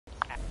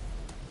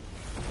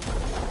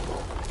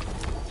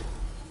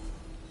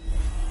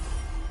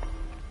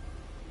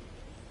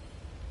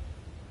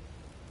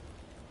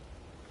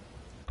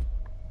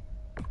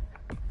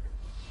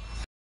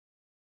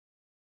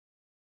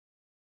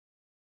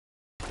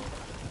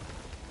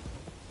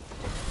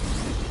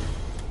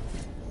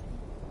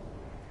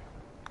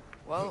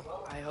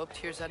Well, I hope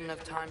Tyr's had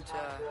enough time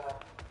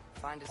to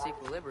find his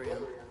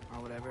equilibrium,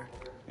 or whatever.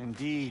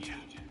 Indeed.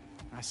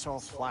 I saw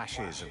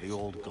flashes of the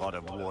old god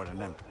of war in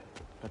him,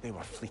 but they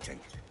were fleeting.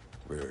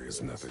 There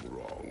is nothing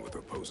wrong with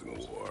opposing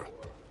war,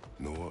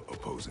 nor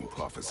opposing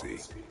prophecy.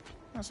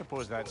 I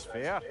suppose that's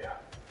fair.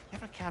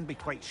 Never can be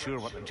quite sure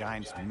what the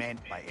Giants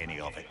meant by any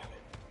of it.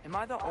 Am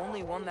I the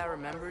only one that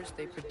remembers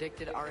they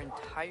predicted our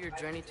entire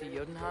journey to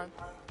Jotunheim?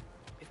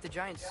 If the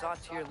Giants saw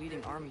Tyr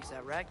leading armies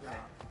at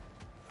Ragnarok,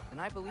 then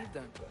I believe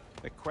them.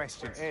 The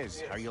question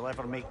is, how you'll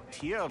ever make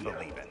Tyr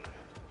believe it.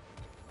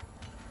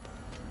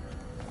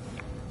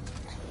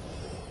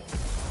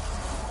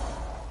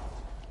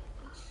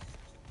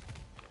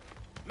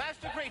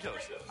 Master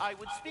Kratos, I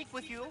would speak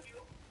with you.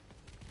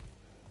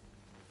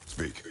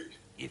 Speak.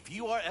 If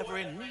you are ever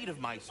in need of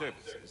my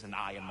services and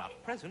I am not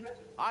present,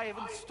 I have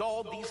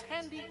installed these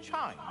handy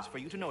chimes for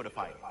you to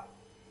notify me.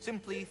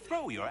 Simply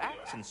throw your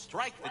axe and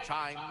strike the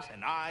chimes,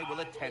 and I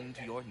will attend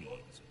to your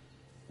needs.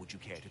 Would you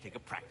care to take a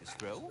practice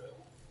throw?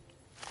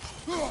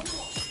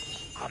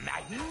 A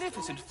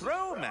magnificent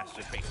throw,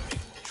 Master Kratos.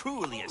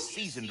 Truly a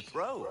seasoned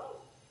pro.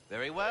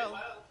 Very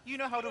well. You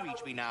know how to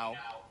reach me now.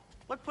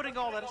 But putting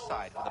all that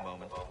aside for the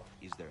moment,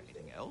 is there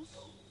anything else?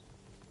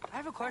 I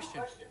have a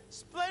question.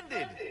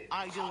 Splendid!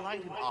 I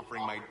delight in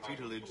offering my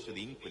tutelage to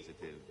the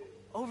Inquisitive.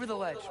 Over the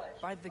ledge,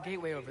 by the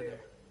gateway over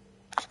there.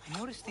 I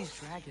noticed these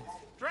dragons.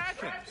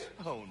 Dragons?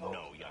 Oh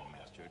no, young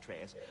Master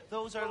Atreus.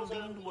 Those are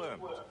lean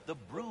worms, the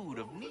brood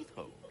of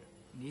Neithode.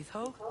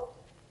 Neithode?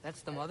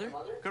 That's the mother?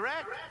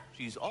 Correct.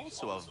 She's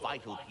also a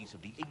vital piece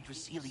of the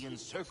Yggdrasilian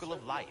circle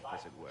of life,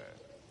 as it were.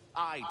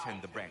 I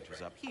tend the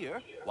branches up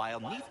here, while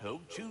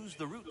Neithode chews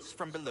the roots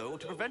from below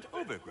to prevent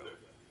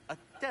overgrowth. A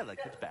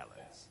delicate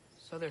balance.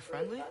 So they're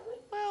friendly?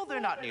 Well, they're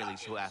not nearly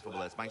so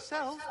affable as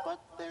myself, but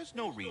there's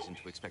no reason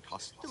to expect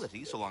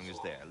hostility so long as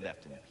they're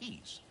left in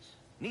peace.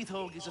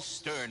 Neithode is a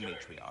stern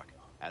matriarch,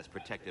 as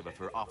protective of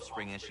her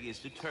offspring as she is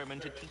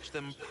determined to teach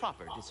them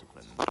proper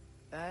discipline.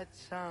 That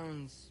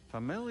sounds...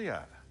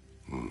 familiar.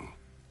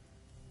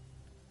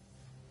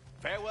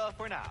 Farewell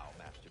for now,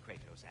 Master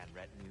Kratos and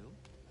retinue.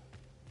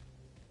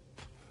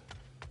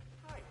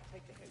 Hi,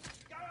 take the hit.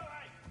 Go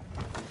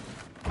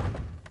away!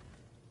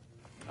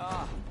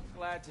 Ah,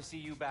 glad to see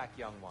you back,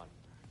 young one.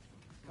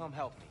 Come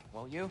help me,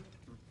 won't you?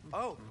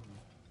 Oh,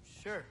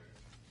 sure.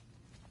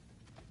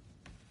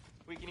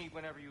 We can eat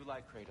whenever you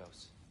like,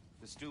 Kratos.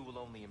 The stew will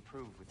only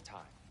improve with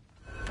time.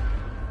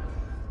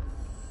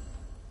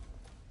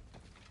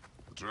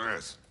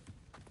 Atreus,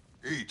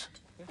 eat.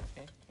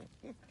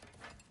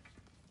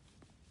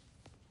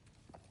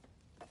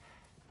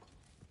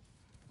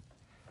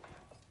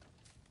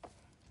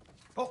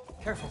 Oh,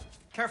 careful,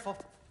 careful.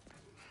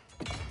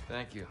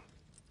 Thank you.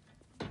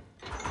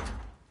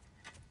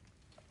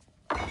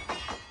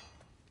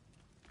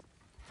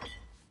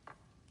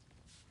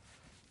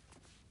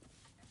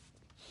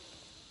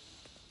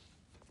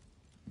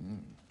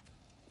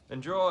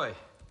 Enjoy.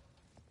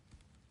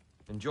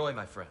 Enjoy,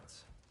 my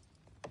friends.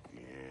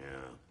 Yeah.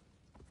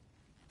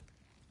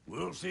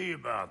 We'll see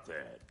about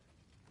that.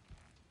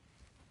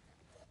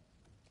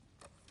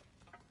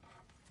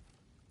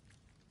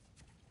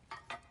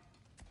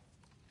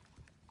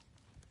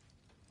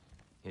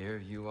 Here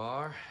you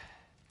are.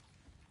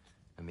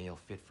 A meal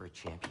fit for a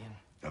champion.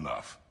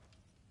 Enough.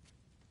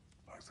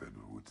 I said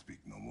we would speak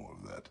no more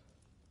of that.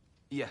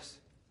 Yes,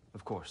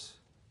 of course.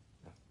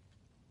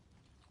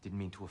 Didn't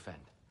mean to offend.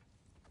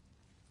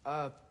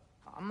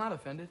 I'm not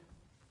offended.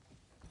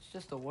 It's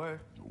just a word.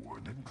 The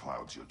word that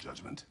clouds your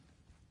judgment.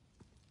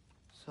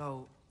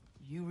 So,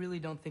 you really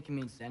don't think it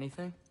means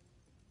anything?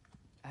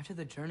 After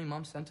the journey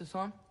Mom sent us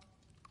on?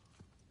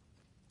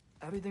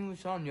 Everything we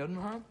saw in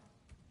Jotunheim?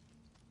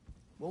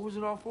 What was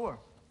it all for?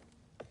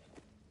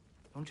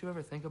 Don't you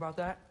ever think about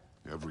that?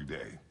 Every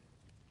day.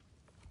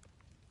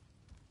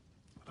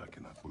 But I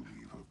cannot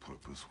believe her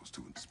purpose was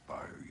to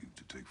inspire you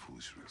to take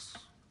foolish risks.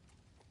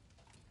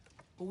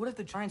 But what if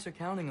the Giants are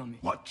counting on me?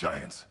 What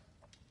Giants?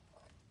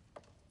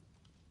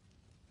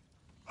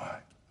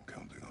 I'm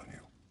counting on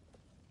you.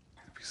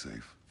 To be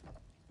safe,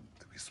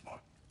 to be smart.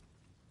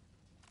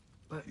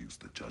 But... use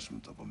the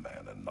judgment of a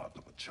man and not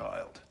of a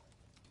child.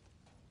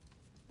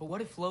 But what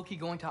if Loki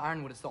going to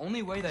Ironwood is the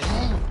only way that...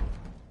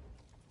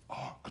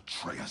 Oh,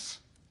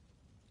 Atreus.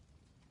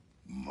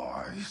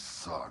 My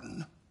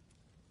son.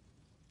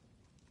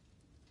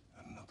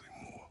 And nothing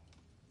more.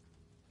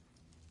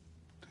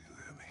 Do you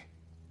hear me?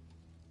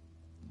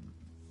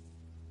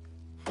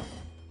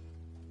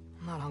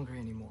 I'm not hungry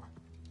anymore.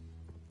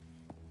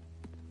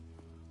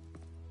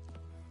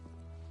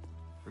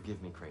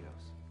 Forgive me,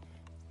 Kratos.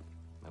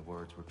 My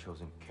words were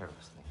chosen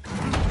carelessly.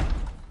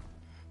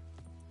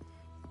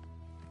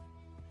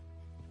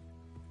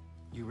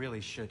 You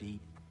really should eat.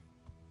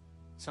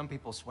 Some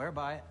people swear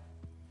by it.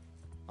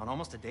 On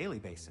almost a daily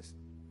basis.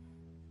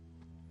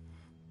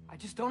 I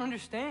just don't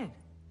understand.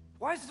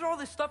 Why is there all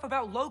this stuff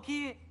about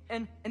Loki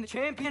and the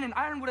champion and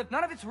Ironwood if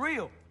none of it's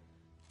real?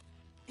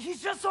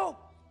 He's just so...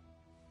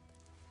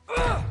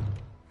 Ugh!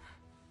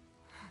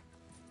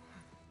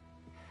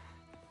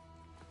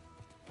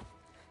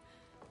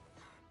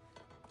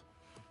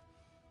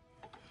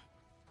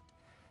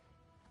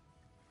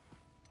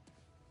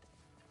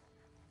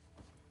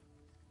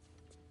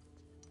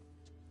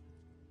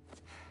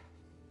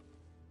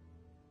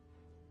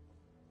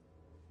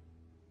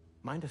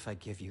 Mind if I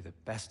give you the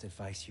best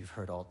advice you've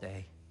heard all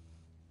day?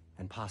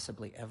 And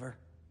possibly ever?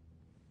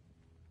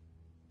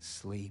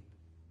 Sleep.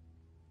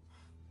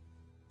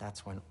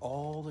 That's when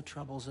all the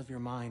troubles of your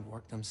mind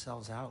work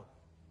themselves out.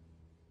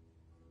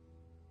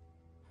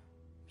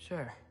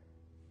 Sure.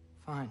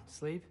 Fine.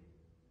 Sleep?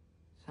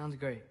 Sounds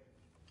great.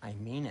 I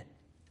mean it.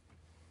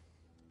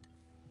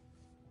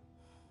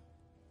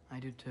 I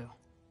do too.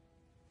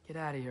 Get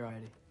out of here,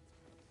 Heidi.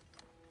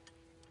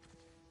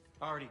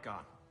 Already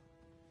gone.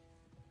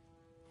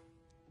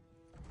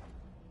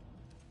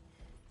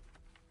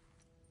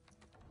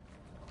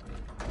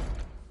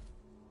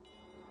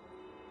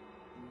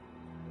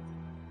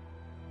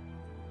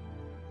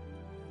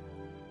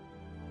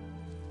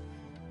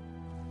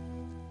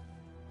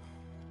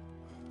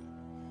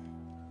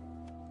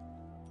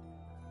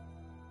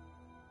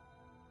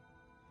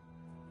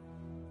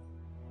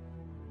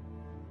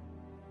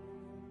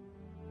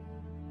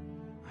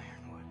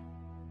 Ironwood.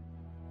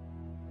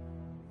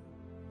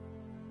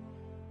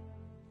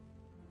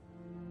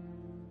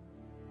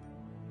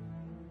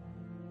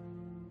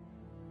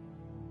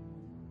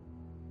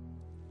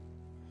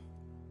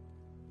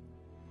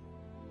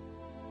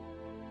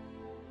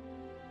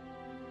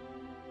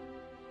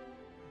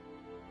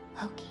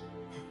 Loki.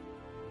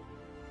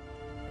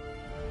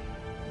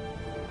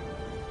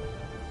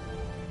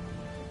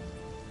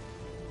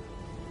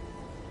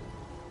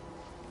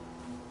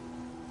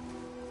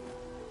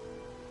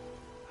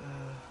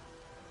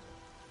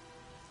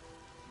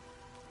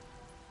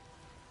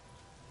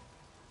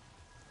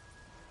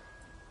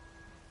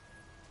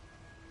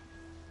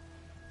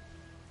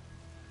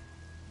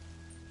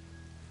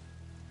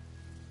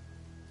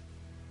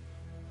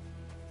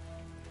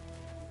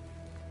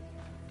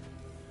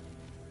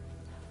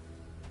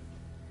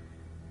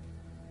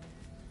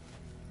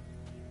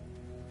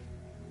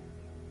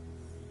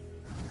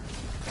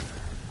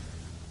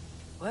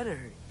 Let her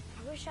hurt.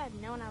 I wish I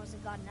had known I was a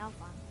god in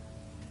Elfon.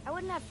 I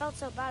wouldn't have felt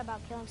so bad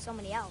about killing so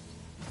many elves.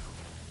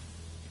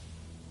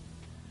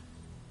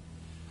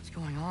 What's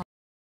going on?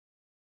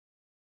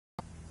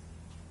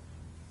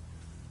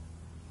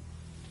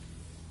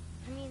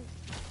 I mean,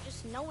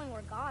 just knowing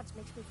we're gods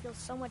makes me feel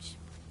so much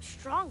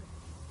stronger.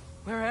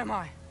 Where am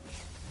I?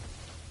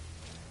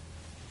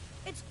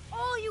 It's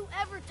all you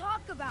ever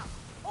talk about,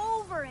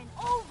 over and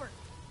over.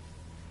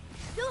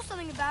 Do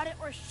something about it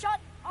or shut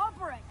up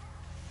already.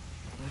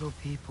 Little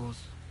people's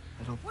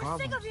little We're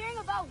problems. sick of hearing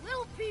about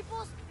little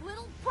people's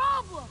little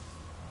problems.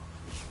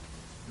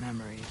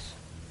 Memories.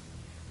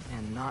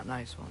 And not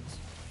nice ones.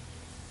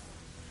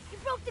 You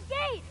broke the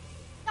gate.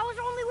 That was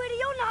our only way to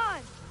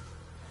Jotunheim.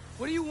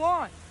 What do you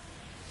want?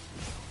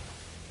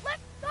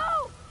 Let's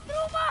go,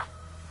 Numa!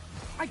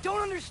 I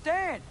don't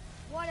understand!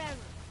 Whatever.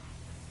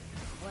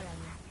 Whatever.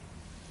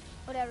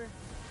 Whatever.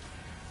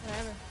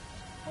 Whatever.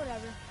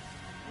 Whatever.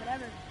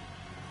 Whatever.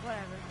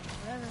 Whatever.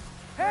 Whatever.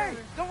 Hey,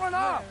 Whatever. don't run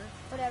off!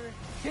 Whatever.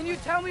 Can you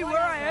tell me where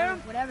I am?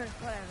 Whatever.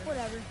 Whatever.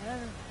 Whatever.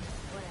 Whatever.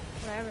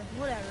 Whatever.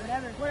 Whatever.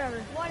 Whatever. Whatever.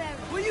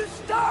 Whatever. Will you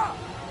stop?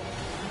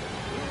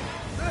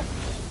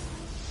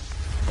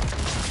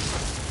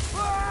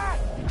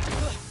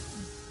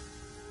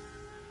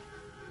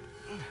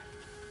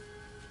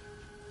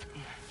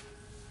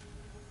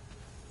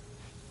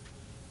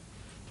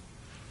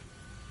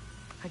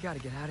 I gotta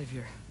get out of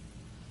here.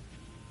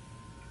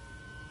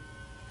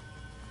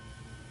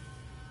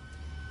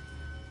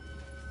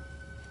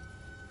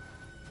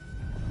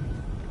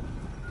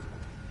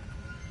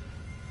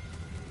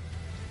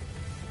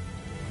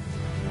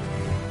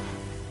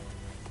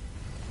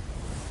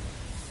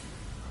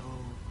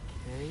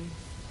 Okay.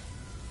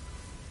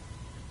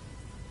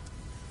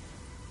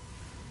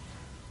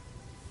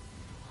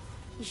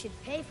 He should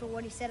pay for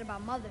what he said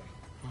about Mother.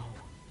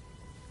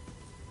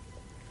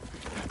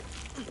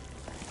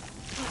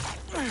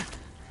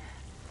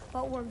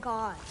 But we're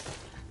gods.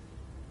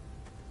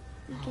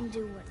 We can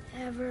do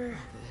whatever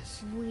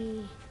This.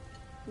 we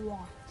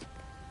want.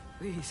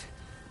 Please.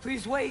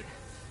 Please wait.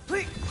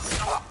 Please.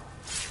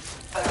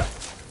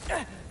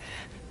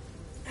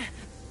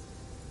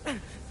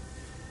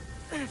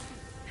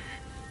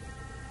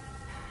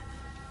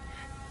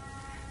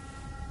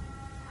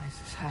 Why is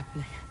this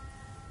happening?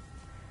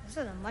 This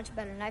is a much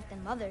better knife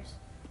than Mother's.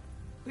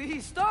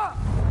 Please stop!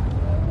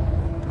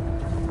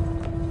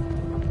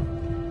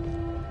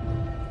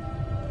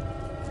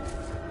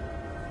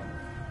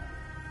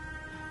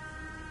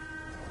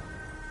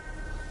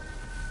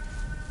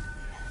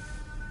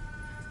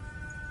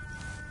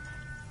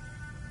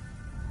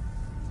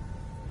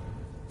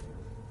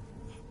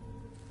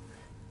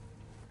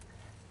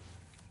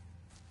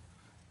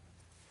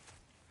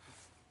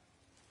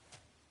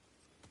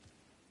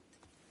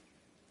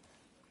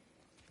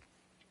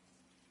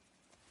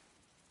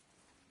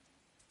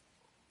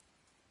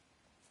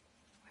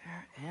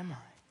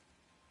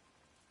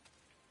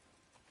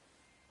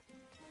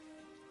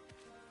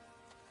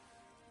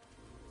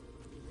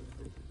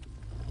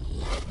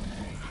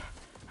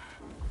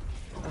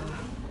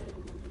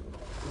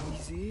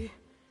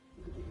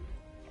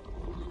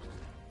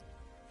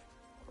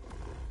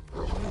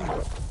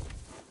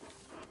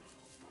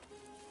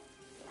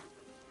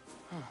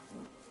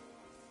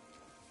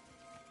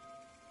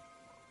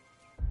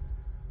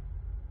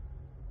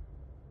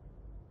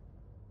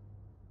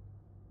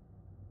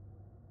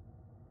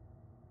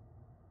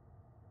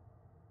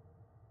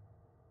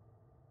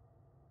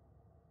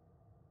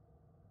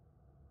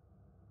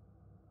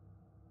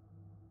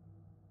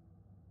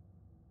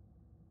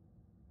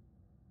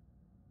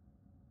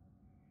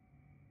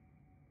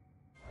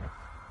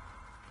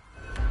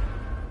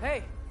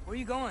 Where are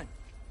you going?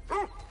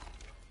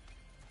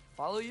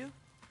 Follow you?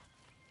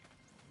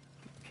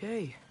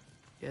 Okay.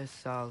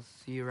 Guess I'll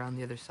see you around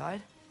the other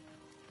side.